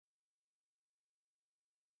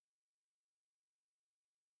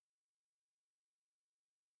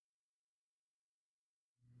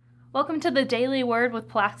Welcome to the Daily Word with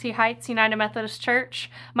Pulaski Heights United Methodist Church.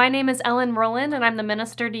 My name is Ellen Rowland, and I'm the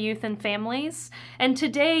minister to youth and families. And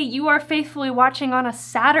today you are faithfully watching on a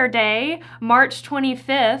Saturday, March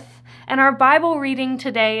 25th, and our Bible reading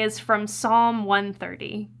today is from Psalm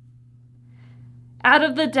 130. Out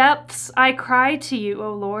of the depths I cry to you,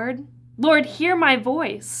 O Lord. Lord, hear my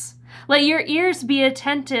voice. Let your ears be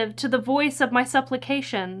attentive to the voice of my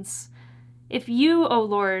supplications. If you, O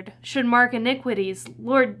Lord, should mark iniquities,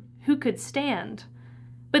 Lord, who could stand?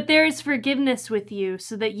 But there is forgiveness with you,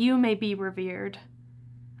 so that you may be revered.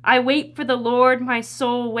 I wait for the Lord, my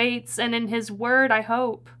soul waits, and in his word I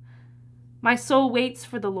hope. My soul waits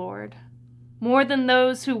for the Lord, more than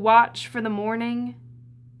those who watch for the morning,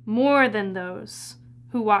 more than those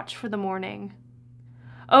who watch for the morning.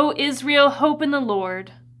 O Israel, hope in the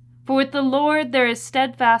Lord. For with the Lord there is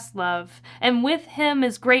steadfast love, and with him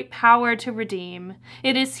is great power to redeem.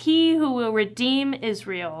 It is he who will redeem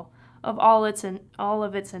Israel of all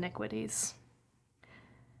of its iniquities.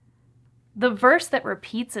 The verse that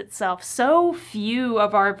repeats itself, so few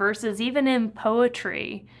of our verses, even in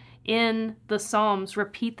poetry, in the Psalms,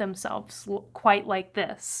 repeat themselves quite like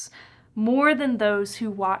this. More than those who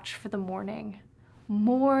watch for the morning.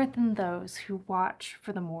 More than those who watch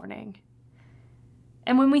for the morning.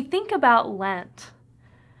 And when we think about Lent,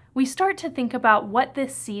 we start to think about what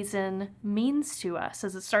this season means to us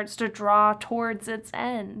as it starts to draw towards its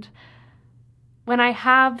end. When I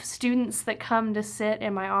have students that come to sit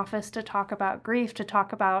in my office to talk about grief, to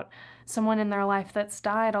talk about someone in their life that's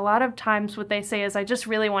died, a lot of times what they say is, I just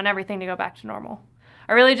really want everything to go back to normal.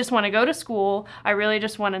 I really just want to go to school. I really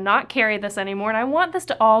just want to not carry this anymore. And I want this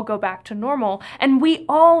to all go back to normal. And we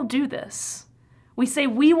all do this. We say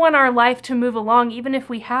we want our life to move along even if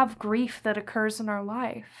we have grief that occurs in our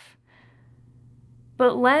life.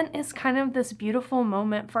 But Lent is kind of this beautiful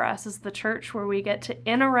moment for us as the church where we get to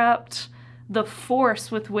interrupt the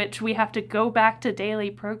force with which we have to go back to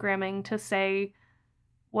daily programming to say,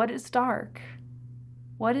 what is dark?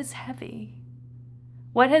 What is heavy?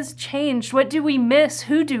 What has changed? What do we miss?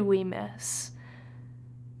 Who do we miss?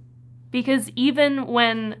 Because even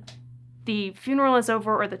when the funeral is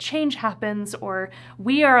over or the change happens or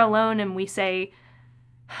we are alone and we say,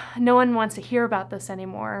 no one wants to hear about this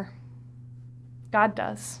anymore, God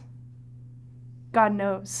does. God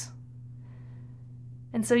knows.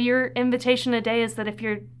 And so your invitation today is that if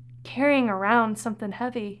you're carrying around something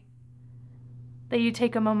heavy, that you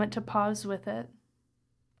take a moment to pause with it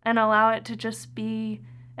and allow it to just be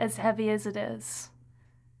as heavy as it is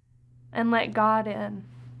and let God in,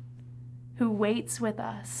 who waits with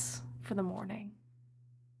us for the morning.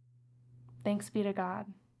 Thanks be to God.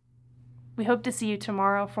 We hope to see you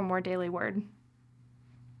tomorrow for more Daily Word.